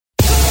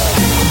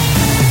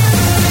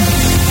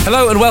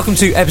Hello and welcome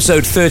to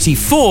episode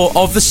 34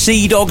 of the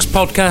Seadogs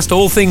podcast,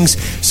 all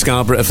things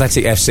Scarborough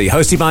Athletic FC,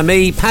 hosted by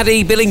me,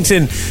 Paddy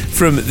Billington,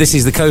 from This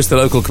Is The Coast, the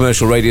local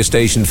commercial radio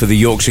station for the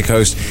Yorkshire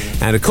coast,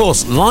 and of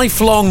course,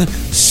 lifelong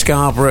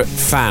Scarborough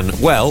fan.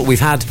 Well, we've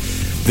had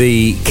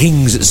the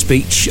King's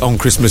speech on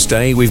Christmas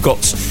Day. We've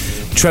got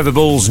Trevor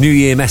Bull's New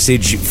Year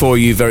message for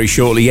you very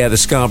shortly. Yeah,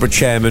 the Boro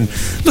Chairman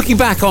looking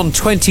back on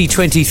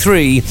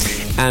 2023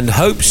 and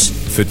hopes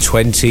for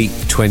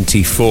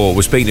 2024.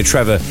 We're speaking to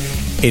Trevor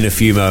in a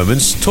few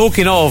moments.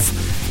 Talking of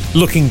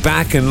looking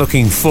back and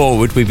looking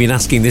forward, we've been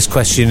asking this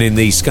question in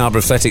the Scarborough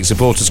Athletic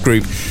Supporters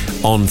Group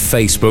on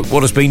Facebook.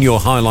 What has been your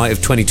highlight of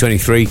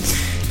 2023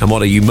 and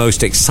what are you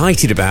most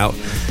excited about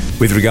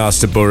with regards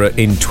to Boro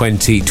in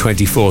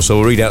 2024? So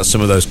we'll read out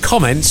some of those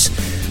comments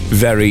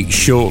very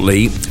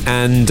shortly.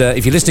 And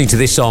if you're listening to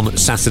this on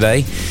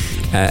Saturday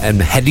and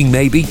heading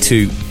maybe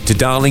to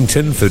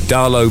Darlington for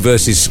Darlow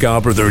versus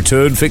Scarborough, the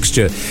return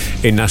fixture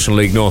in National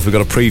League North, we've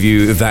got a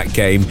preview of that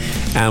game,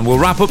 and we'll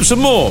wrap up some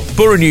more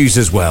Boro news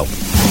as well.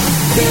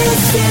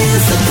 This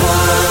is the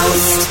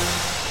Post.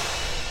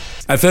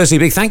 Firstly, a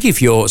big thank you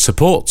for your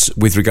support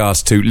with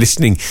regards to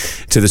listening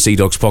to the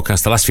Seadogs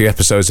podcast. The last few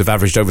episodes have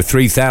averaged over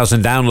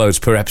 3,000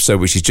 downloads per episode,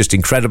 which is just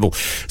incredible.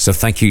 So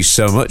thank you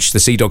so much. The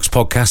Seadogs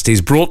podcast is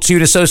brought to you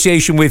in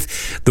association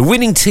with the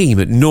winning team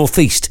at North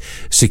East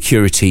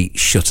Security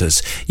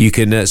Shutters. You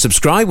can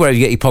subscribe wherever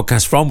you get your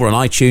podcast from. We're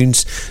on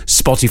iTunes,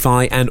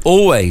 Spotify, and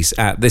always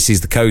at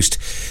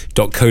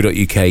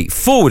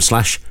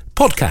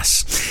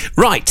thisisthecoast.co.uk/podcasts.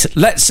 Right,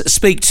 let's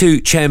speak to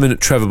Chairman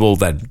Trevor Bull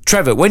then.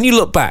 Trevor, when you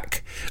look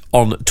back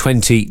on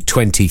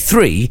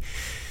 2023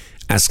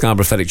 as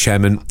Scarborough Athletic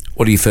Chairman,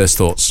 what are your first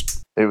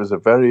thoughts? It was a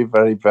very,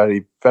 very,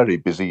 very, very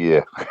busy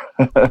year.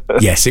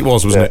 Yes, it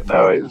was, wasn't it?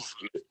 No, it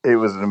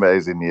was an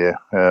amazing year.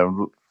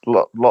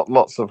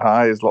 Lots of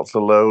highs, lots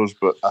of lows,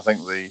 but I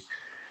think the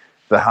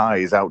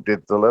highs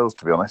outdid the lows,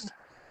 to be honest.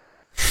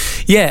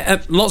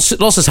 Yeah, lots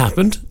has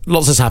happened.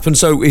 Lots has happened.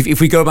 So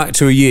if we go back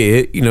to a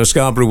year, you know,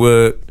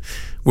 Scarborough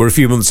were a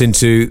few months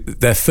into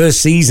their first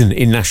season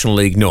in National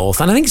League North,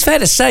 and I think it's fair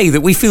to say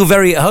that we feel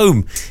very at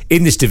home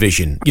in this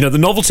division. You know, the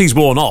novelty's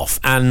worn off,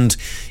 and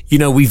you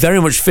know, we very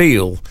much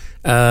feel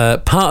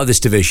part of this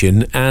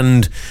division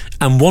and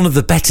one of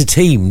the better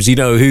teams. You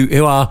know,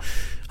 who are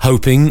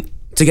hoping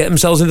to get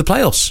themselves into the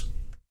playoffs.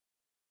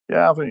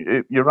 Yeah, I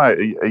think you're right.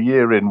 A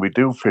year in, we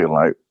do feel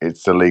like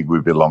it's the league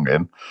we belong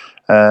in,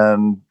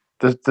 and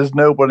there's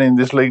nobody in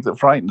this league that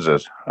frightens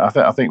us. I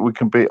think we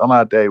can beat, on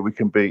our day, we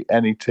can beat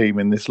any team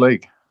in this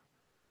league.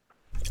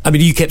 I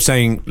mean, you kept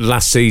saying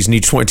last season you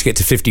just wanted to get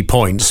to 50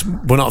 points.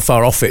 We're not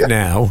far off it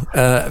now.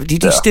 Do you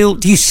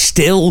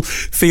still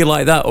feel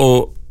like that,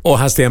 or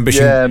has the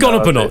ambition gone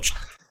up a notch?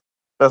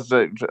 That's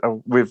it.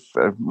 We've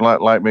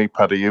like me,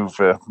 Paddy. You've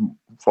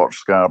watched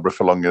Scarborough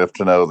for long enough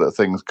to know that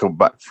things come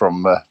back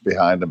from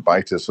behind and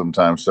bite us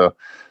sometimes.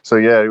 So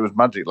yeah, it was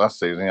magic last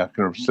season. I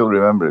can still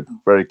remember it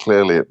very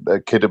clearly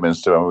at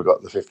Kidderminster when we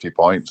got the 50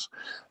 points.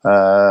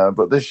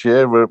 But this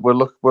year we're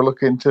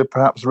looking to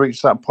perhaps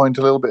reach that point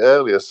a little bit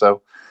earlier.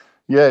 So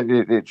yeah,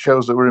 it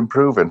shows that we're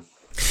improving.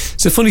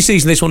 It's a funny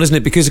season, this one, isn't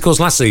it? Because of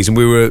course last season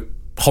we were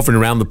hovering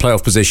around the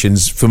playoff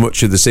positions for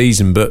much of the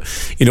season, but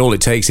you know, all it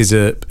takes is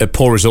a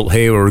poor result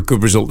here or a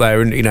good result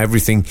there, and you know,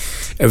 everything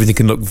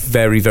can look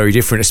very, very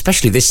different.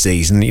 Especially this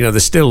season, you know,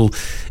 they're still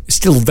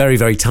very,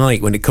 very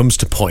tight when it comes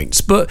to points.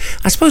 But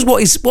I suppose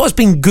what has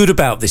been good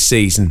about this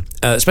season,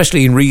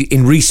 especially in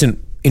recent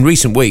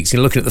weeks, you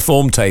know, looking at the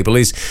form table,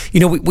 is,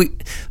 you know, we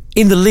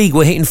in the league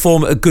we're hitting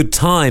form at a good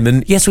time,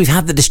 and yes, we've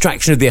had the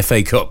distraction of the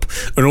FA Cup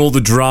and all the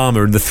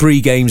drama and the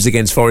 3 games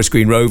against Forest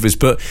Green Rovers,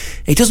 but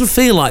it doesn't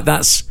feel like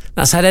that's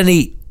had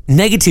any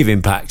negative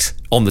impact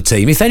on the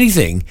team. If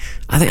anything,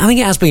 I think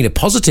it has been a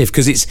positive,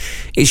 because it's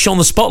shone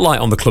the spotlight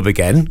on the club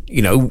again,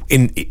 you know,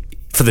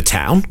 for the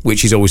town,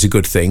 which is always a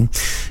good thing,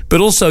 but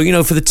also, you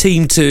know, for the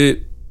team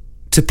to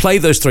play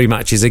those 3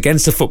 matches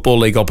against a Football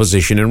League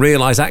opposition and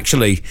realise,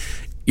 actually,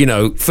 you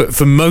know,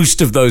 for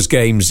most of those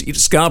games,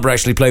 Scarborough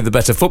actually played the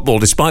better football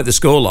despite the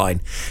scoreline.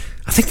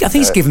 I think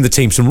it's given the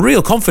team some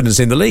real confidence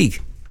in the league.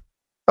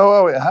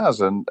 Oh, it has,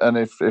 and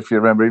if you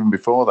remember, even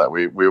before that,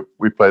 we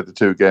played the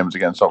 2 games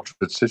against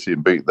Oxford City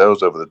and beat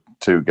those over the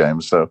 2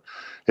 games. So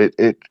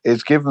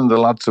it's given the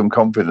lads some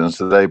confidence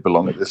that they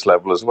belong at this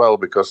level as well,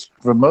 because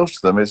for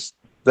most of them,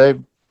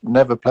 they've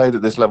never played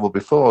at this level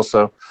before.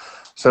 So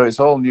it's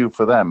all new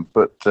for them,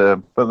 but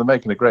they're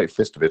making a great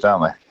fist of it,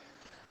 aren't they?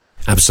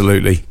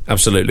 Absolutely.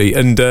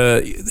 And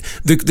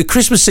the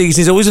Christmas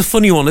season is always a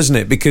funny one, isn't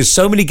it? Because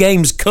so many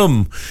games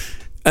come,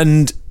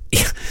 and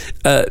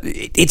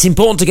it's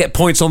important to get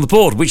points on the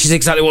board, which is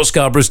exactly what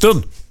Scarborough's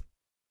done.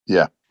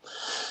 Yeah,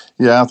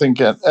 I think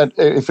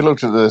if you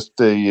looked at the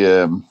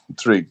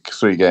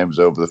 3 games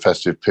over the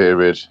festive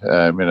period,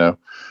 you know,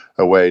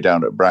 away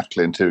down at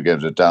Brackley and 2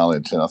 games at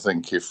Darlington, I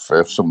think if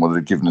someone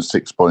had given us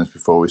 6 points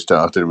before we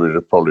started, we'd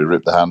have probably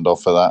ripped the hand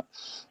off for that.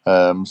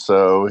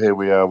 So here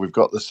we are, we've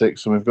got the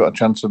 6 and we've got a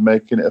chance of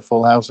making it a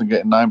full house and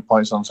getting 9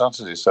 points on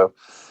Saturday. So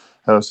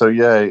So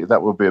yeah,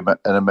 that will be an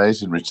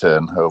amazing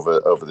return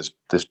over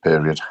this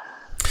period.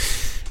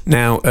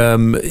 Now,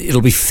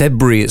 it'll be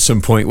February at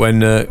some point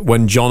when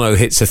Jono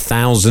hits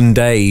 1,000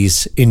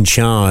 days in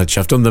charge.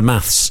 I've done the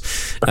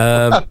maths.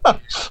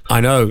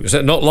 I know, it's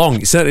not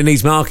long. It certainly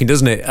needs marking,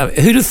 doesn't it?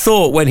 Who'd have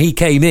thought when he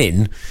came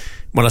in?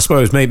 Well, I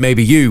suppose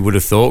maybe you would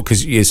have thought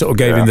because you sort of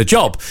gave him the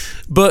job.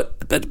 But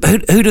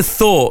who'd have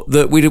thought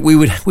that we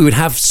would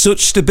have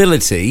such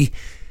stability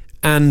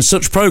and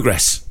such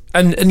progress?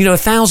 And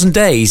 1,000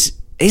 days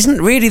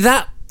isn't really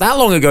that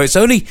long ago. It's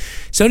only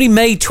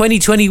May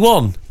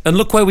 2021, and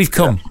look where we've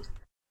come.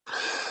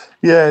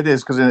 Yeah, it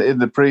is, because in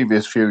the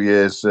previous few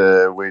years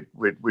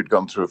we'd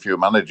gone through a few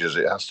managers.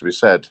 It has to be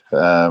said,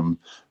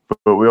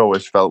 but we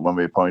always felt when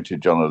we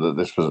appointed John that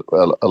this was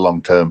a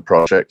long-term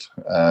project.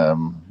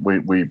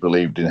 We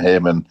believed in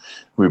him, and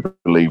we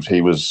believed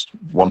he was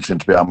wanting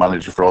to be our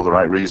manager for all the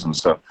right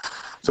reasons. So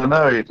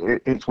no,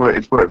 it's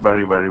worked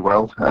very, very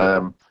well.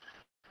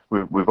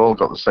 We've all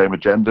got the same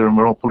agenda, and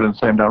we're all pulling in the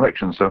same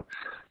direction. So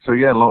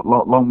yeah,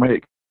 long may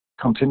it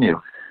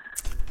continue.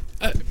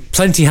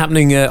 Plenty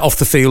happening off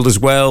the field as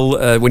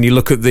well. When you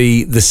look at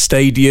the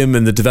stadium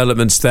and the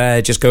developments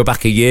there, just go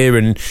back a year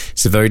and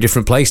it's a very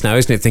different place now,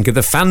 isn't it? Think of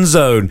the fan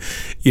zone,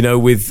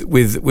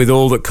 with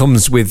all that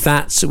comes with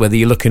that, whether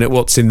you're looking at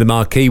what's in the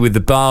marquee with the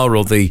bar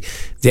or the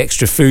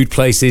extra food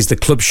places, the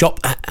club shop,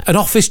 an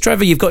office.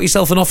 Trevor, you've got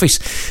yourself an office.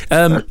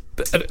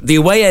 The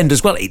away end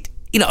as well.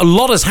 A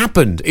lot has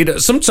happened.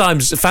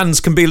 Sometimes fans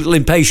can be a little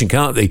impatient,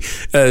 can't they?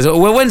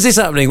 Well, when's this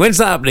happening? When's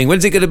that happening?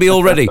 When's it going to be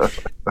all ready?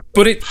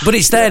 But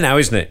it's there now,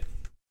 isn't it?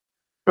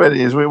 It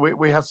is.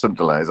 We had some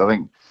delays. I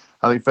think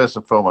first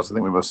and foremost, I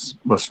think we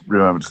must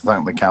remember to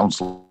thank the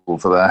council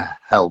for their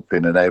help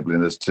in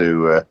enabling us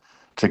to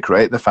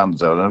create the fan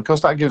zone, and of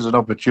course that gives an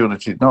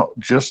opportunity not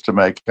just to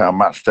make our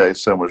match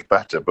days so much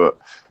better, but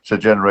to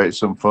generate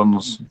some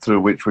funds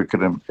through which we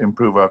can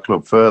improve our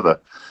club further.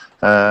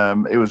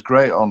 It was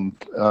great on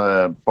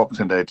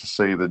Boxing Day to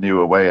see the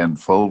new away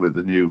end full with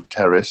the new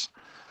terrace,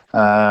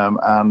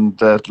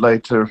 and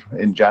later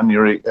in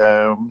January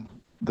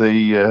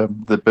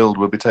the build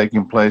will be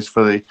taking place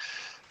for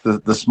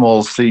the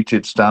small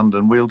seated stand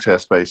and wheelchair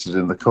spaces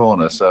in the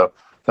corner. So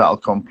that'll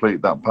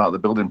complete that part of the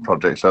building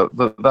project. So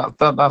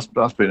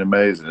that's been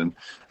amazing,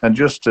 and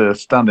just to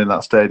stand in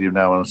that stadium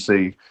now and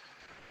see.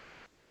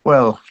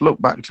 Well,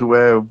 look back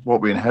to what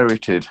we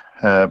inherited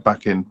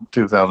back in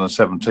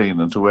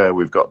 2017 and to where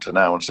we've got to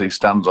now, and see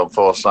stands on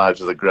four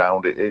sides of the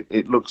ground.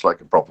 It looks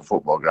like a proper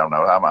football ground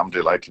now. I'm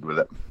delighted with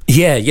it.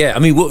 Yeah. I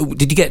mean,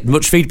 did you get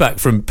much feedback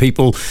from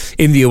people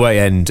in the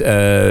away end?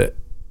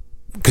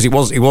 Because it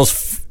was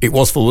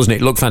full, wasn't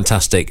it? It looked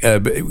fantastic.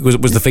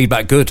 Was the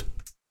feedback good?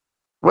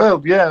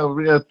 Well, yeah,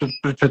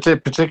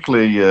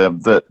 particularly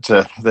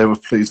that they were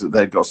pleased that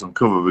they'd got some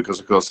cover, because,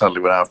 of course, sadly,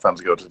 when our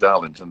fans go to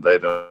Darlington, they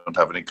don't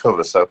have any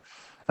cover. So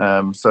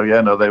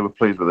yeah, no, they were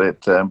pleased with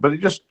it. But it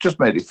just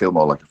made it feel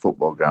more like a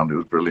football ground. It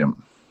was brilliant.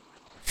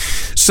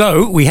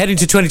 So we head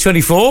into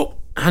 2024,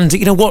 and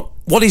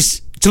what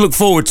is to look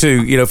forward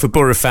to, for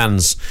Boro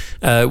fans?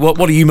 What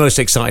are you most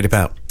excited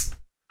about?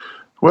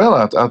 Well,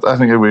 I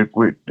think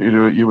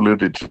you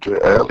alluded to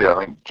it earlier.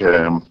 I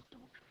think.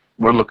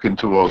 We're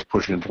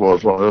pushing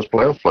towards one of those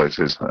playoff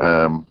places.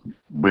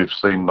 We've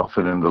seen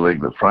nothing in the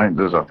league that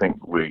frightened us. I think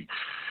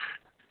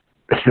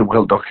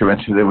well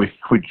documented that we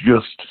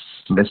just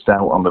missed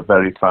out on the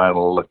very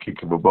final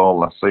kick of a ball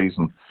last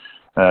season.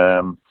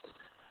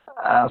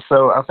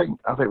 So I think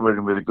we're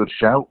in really good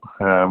shout.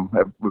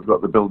 We've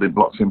got the building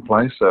blocks in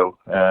place, so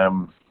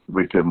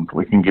we can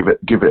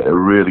give it a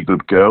really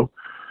good go.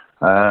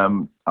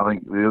 I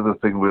think the other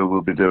thing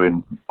we'll be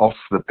doing off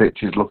the pitch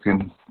is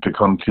looking to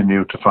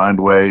continue to find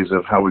ways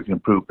of how we can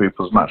improve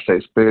people's matchday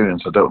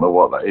experience. I don't know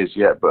what that is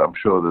yet, but I'm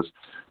sure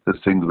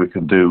there's things we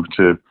can do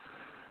to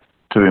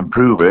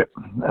improve it.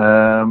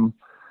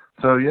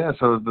 So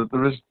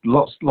there is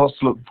lots to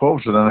look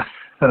forward to.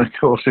 And of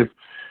course,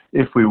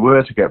 if we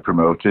were to get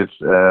promoted,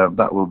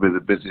 that will be the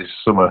busiest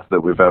summer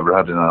that we've ever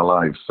had in our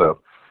lives. So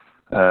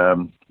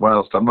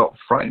whilst I'm not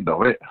frightened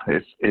of it,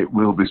 it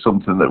will be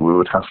something that we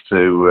would have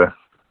to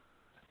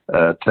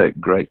take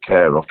great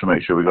care of to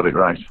make sure we got it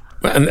right.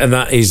 And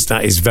that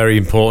is very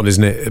important,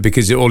 isn't it?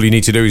 Because all you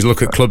need to do is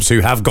look at clubs who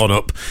have gone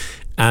up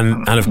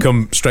and have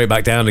come straight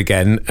back down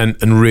again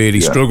and really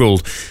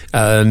struggled,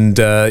 and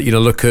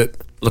look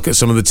at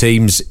some of the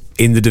teams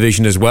in the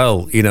division as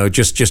well.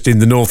 Just in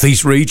the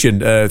northeast region,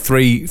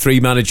 three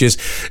managers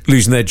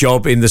losing their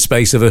job in the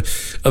space of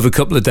a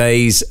couple of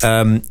days.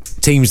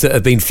 Teams that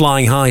have been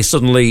flying high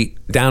suddenly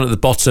down at the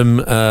bottom.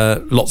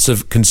 Lots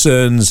of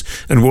concerns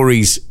and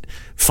worries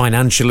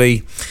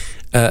financially,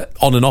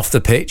 on and off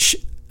the pitch.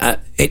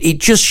 It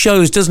just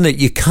shows, doesn't it?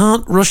 You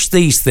can't rush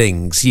these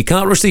things. You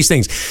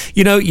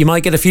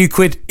might get a few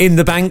quid in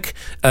the bank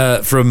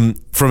from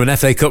an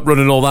FA Cup run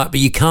and all that,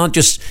 but you can't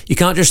just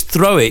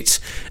throw it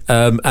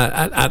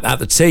at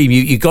the team.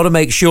 You've got to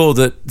make sure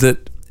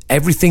that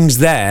everything's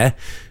there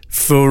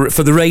for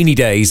the rainy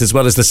days as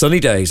well as the sunny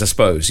days. I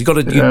suppose you've got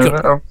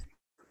to.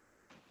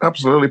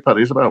 Absolutely,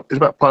 Paddy. It's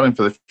about planning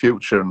for the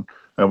future and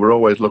and we're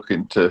always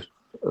looking to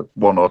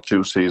 1 or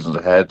 2 seasons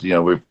ahead.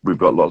 We've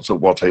got lots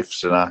of what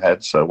ifs in our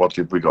head. So what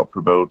if we got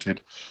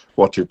promoted?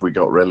 What if we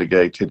got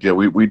relegated?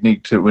 We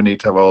need to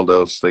have all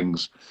those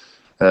things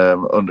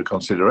under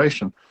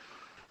consideration,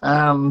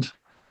 and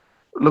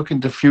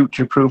looking to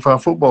future-proof our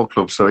football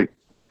club so it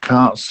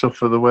can't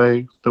suffer the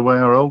way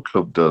our old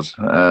club does.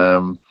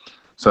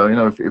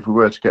 If we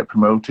were to get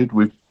promoted,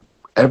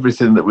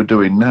 everything that we're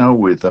doing now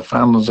with the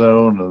fan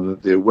zone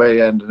and the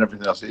away end and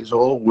everything else, it's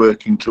all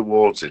working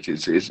towards it.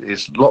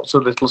 It's lots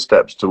of little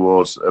steps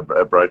towards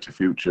a brighter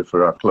future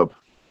for our club.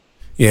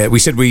 Yeah, we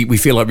said we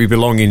feel like we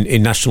belong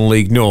in National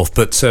League North,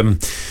 but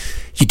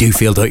you do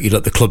feel, don't you,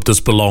 that the club does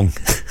belong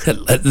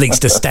at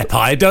least a step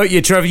higher, don't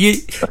you, Trevor?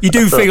 You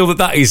do feel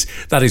that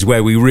is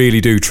where we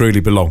really do truly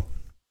belong.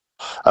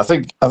 I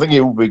think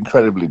it would be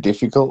incredibly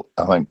difficult.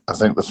 I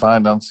think the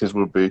finances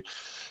would be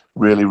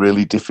really,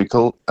 really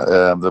difficult.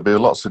 There'll be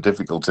lots of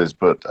difficulties,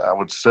 but I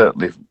would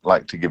certainly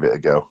like to give it a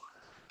go.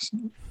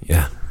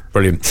 Yeah,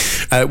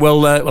 brilliant.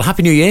 Well,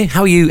 Happy New Year.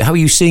 How are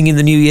you seeing in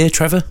the new year,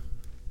 Trevor?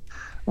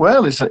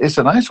 Well, it's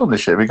a nice one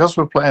this year because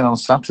we're playing on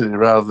Saturday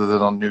rather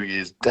than on New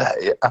Year's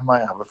Day. I might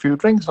have a few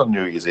drinks on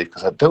New Year's Eve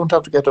because I don't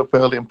have to get up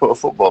early and put a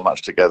football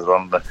match together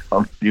on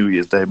New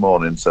Year's Day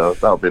morning. So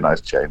that'll be a nice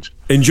change.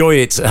 Enjoy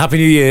it. Happy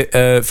New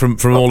Year from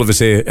all of us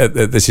here at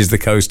This Is the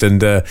Coast,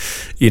 and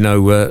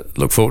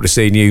look forward to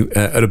seeing you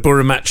at a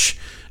Boro match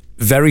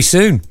very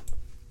soon.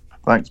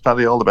 Thanks,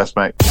 Paddy. All the best,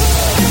 mate.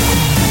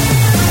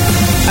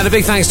 And a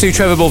big thanks to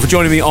Trevor Bull for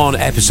joining me on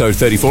episode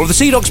 34 of the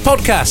Seadogs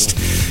podcast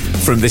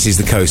from This Is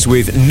the Coast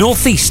with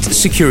Northeast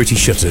Security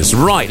Shutters.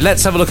 Right,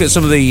 let's have a look at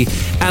some of the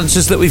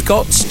answers that we've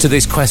got to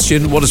this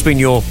question. What has been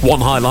your one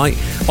highlight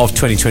of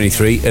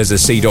 2023 as a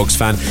Seadogs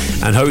fan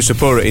and host for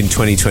Boro in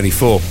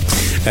 2024?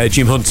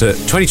 Jim Hunter,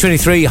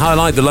 2023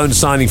 highlight, the loan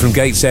signing from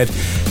Gateshead.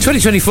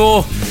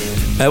 2024,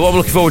 what we're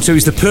looking forward to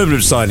is the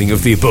permanent signing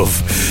of the above.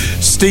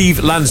 Steve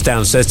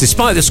Lansdowne says,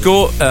 despite the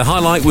score,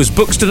 highlight was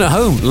Buxton at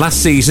home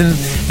last season,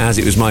 as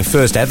it was my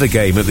first ever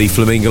game at the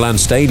Flamingo Land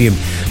Stadium.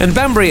 And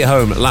Banbury at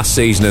home last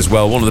season as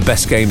well, one of the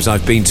best games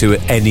I've been to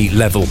at any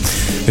level.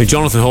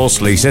 Jonathan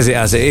Horsley says it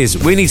as it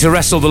is. We need to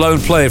wrestle the lone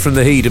player from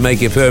the Heed and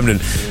make it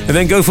permanent. And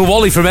then go for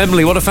Wally from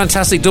Emily. What a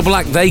fantastic double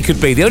act they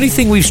could be. The only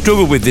thing we've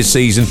struggled with this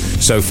season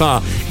so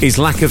far is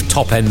lack of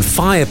top-end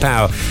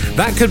firepower.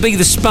 That could be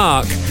the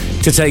spark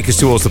to take us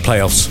towards the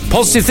playoffs.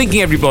 Positive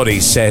thinking, everybody,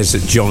 says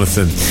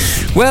Jonathan.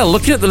 Well,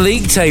 looking at the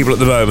league table at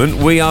the moment,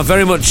 we are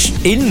very much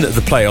in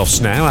the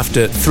playoffs now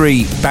after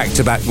 3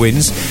 back-to-back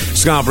wins.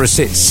 Scarborough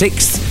sits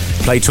 6th,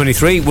 played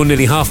 23, won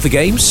nearly half the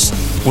games,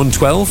 won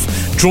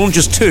 12, drawn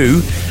just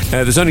 2.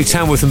 There's only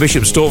Tamworth and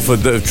Bishop Stortford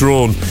that have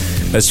drawn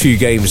as few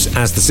games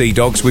as the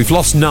Seadogs. We've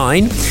lost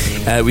 9.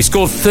 We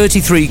scored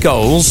 33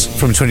 goals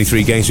from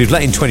 23 games. We've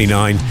let in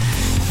 29.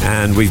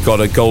 And we've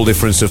got a goal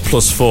difference of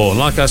 +4.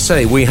 Like I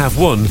say, we have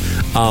won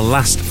our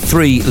last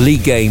 3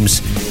 league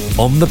games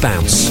on the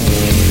bounce.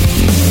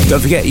 Don't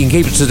forget, you can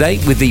keep up to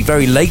date with the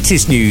very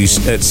latest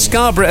news at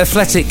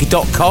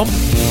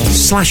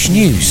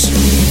scarboroughAthletic.com/news.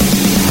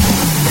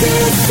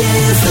 This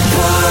is the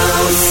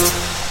Post.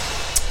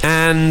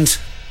 And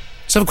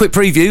let's have a quick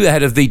preview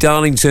ahead of the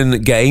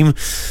Darlington game,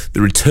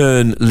 the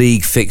return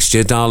league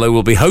fixture. Darlow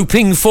will be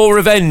hoping for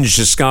revenge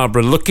as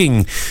Scarborough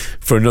looking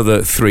for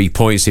another 3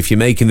 points if you're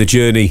making the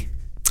journey.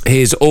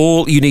 Here's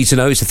all you need to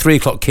know. It's a 3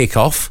 o'clock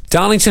kick-off.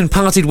 Darlington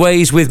parted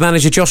ways with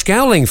manager Josh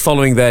Gowling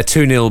following their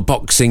 2-0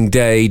 Boxing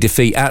Day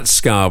defeat at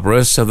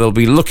Scarborough, so they'll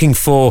be looking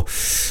for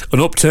an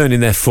upturn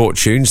in their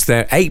fortunes.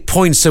 They're 8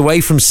 points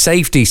away from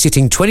safety,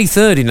 sitting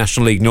 23rd in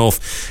National League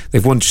North.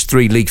 They've won just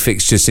 3 league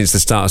fixtures since the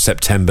start of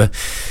September.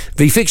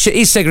 The fixture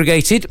is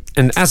segregated,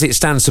 and as it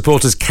stands,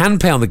 supporters can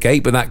pay on the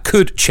gate, but that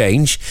could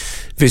change.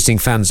 Visiting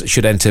fans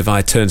should enter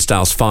via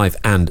turnstiles 5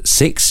 and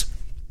 6.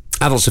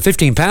 Adults are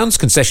 £15,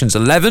 concessions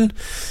 11,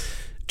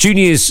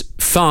 juniors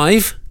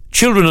 5,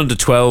 children under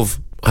 12,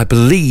 I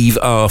believe,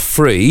 are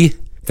free.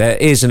 There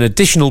is an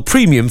additional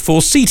premium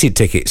for seated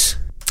tickets.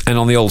 And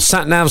on the old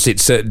sat-navs,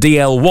 it's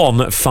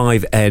DL1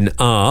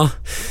 5NR.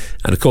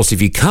 And of course,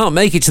 if you can't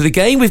make it to the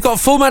game, we've got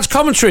full match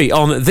commentary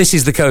on This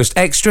Is the Coast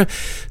Extra,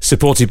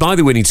 supported by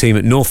the winning team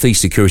at Northeast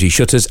Security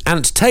Shutters.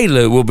 Ant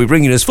Taylor will be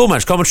bringing us full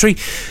match commentary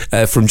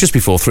from just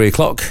before 3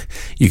 o'clock.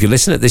 You can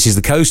listen at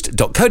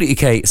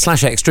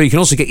thisisthecoast.co.uk/extra. You can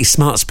also get your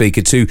smart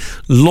speaker to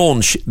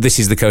launch This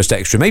Is the Coast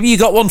Extra. Maybe you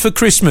got one for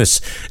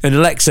Christmas, and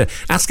Alexa,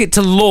 ask it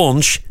to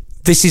launch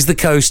This Is the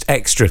Coast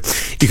Extra.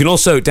 You can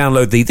also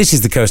download the This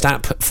Is the Coast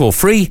app for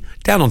free,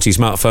 down onto your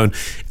smartphone,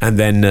 and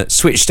then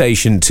switch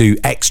station to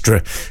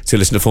Extra to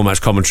listen to full match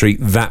commentary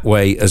that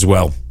way as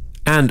well.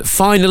 And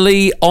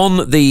finally,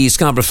 on the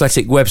Scarborough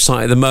Athletic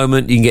website at the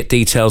moment, you can get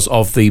details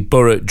of the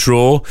Boro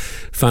draw.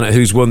 Find out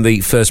who's won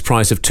the first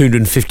prize of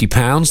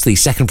 £250, the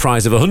second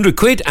prize of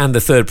 £100, and the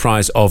third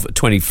prize of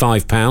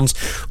 £25.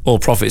 All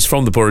profits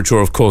from the Boro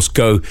draw, of course,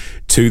 go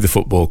to the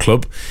football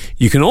club.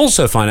 You can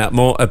also find out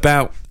more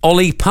about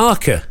Ollie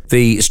Parker,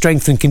 the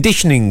strength and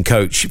conditioning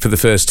coach for the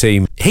first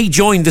team. He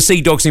joined the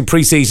Seadogs in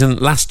pre-season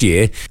last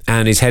year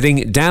and is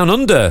heading down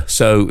under,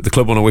 so the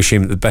club want to wish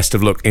him the best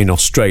of luck in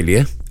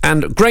Australia.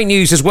 And great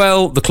news as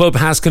well, the club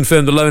has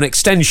confirmed the loan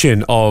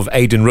extension of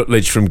Aiden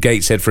Rutledge from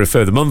Gateshead for a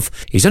further month.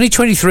 He's only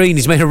 23 and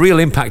he's made a real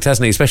impact,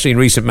 hasn't he, especially in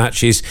recent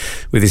matches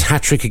with his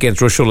hat-trick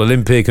against Rushall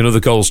Olympic and other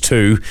goals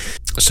too.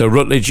 So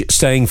Rutledge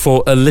staying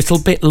for a little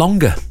bit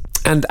longer.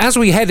 And as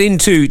we head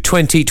into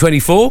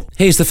 2024,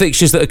 here's the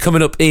fixtures that are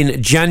coming up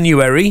in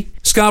January.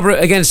 Scarborough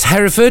against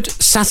Hereford,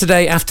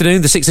 Saturday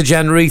afternoon, the 6th of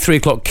January, 3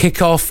 o'clock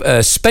kickoff.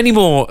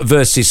 Spennymoor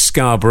versus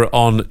Scarborough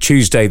on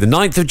Tuesday, the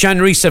 9th of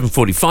January,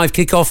 7:45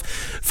 kickoff.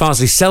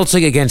 Farsley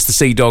Celtic against the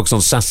Seadogs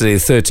on Saturday, the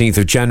 13th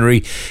of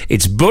January.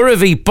 It's Boro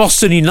v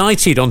Boston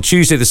United on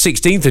Tuesday, the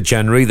 16th of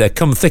January. They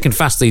come thick and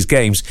fast, these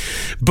games.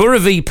 Boro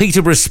v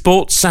Peterborough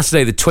Sports,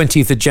 Saturday, the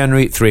 20th of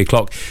January, at 3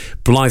 o'clock.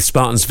 Blythe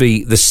Spartans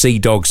v the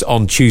Seadogs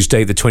on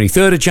Tuesday, the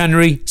 23rd of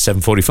January,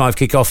 7:45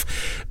 kickoff.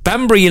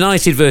 Banbury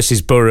United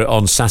versus Boro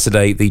on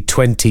Saturday, the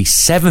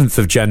 27th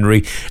of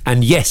January.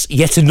 And yes,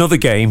 yet another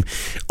game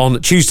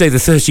on Tuesday, the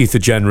 30th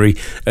of January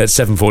at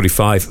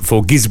 7:45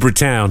 for Gisborough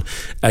Town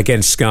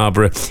against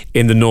Scarborough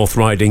in the North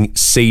Riding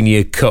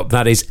Senior Cup.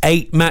 That is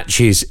 8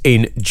 matches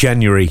in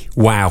January.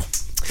 Wow.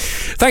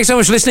 Thanks so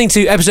much for listening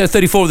to episode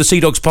 34 of the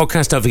Seadogs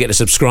podcast. Don't forget to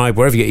subscribe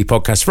wherever you get your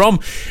podcasts from,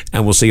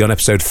 and we'll see you on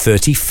episode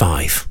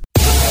 35.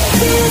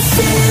 This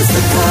is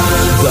the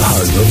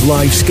home of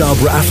live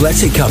Scarborough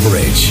athletic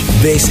coverage.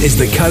 This is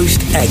the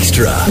Coast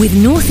Extra. With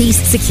North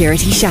East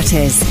Security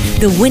Shutters,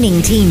 the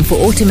winning team for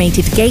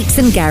automated gates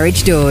and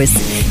garage doors.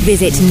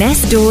 Visit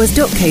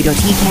nestdoors.co.uk.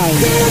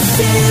 This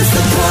is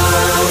the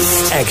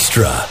Coast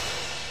Extra.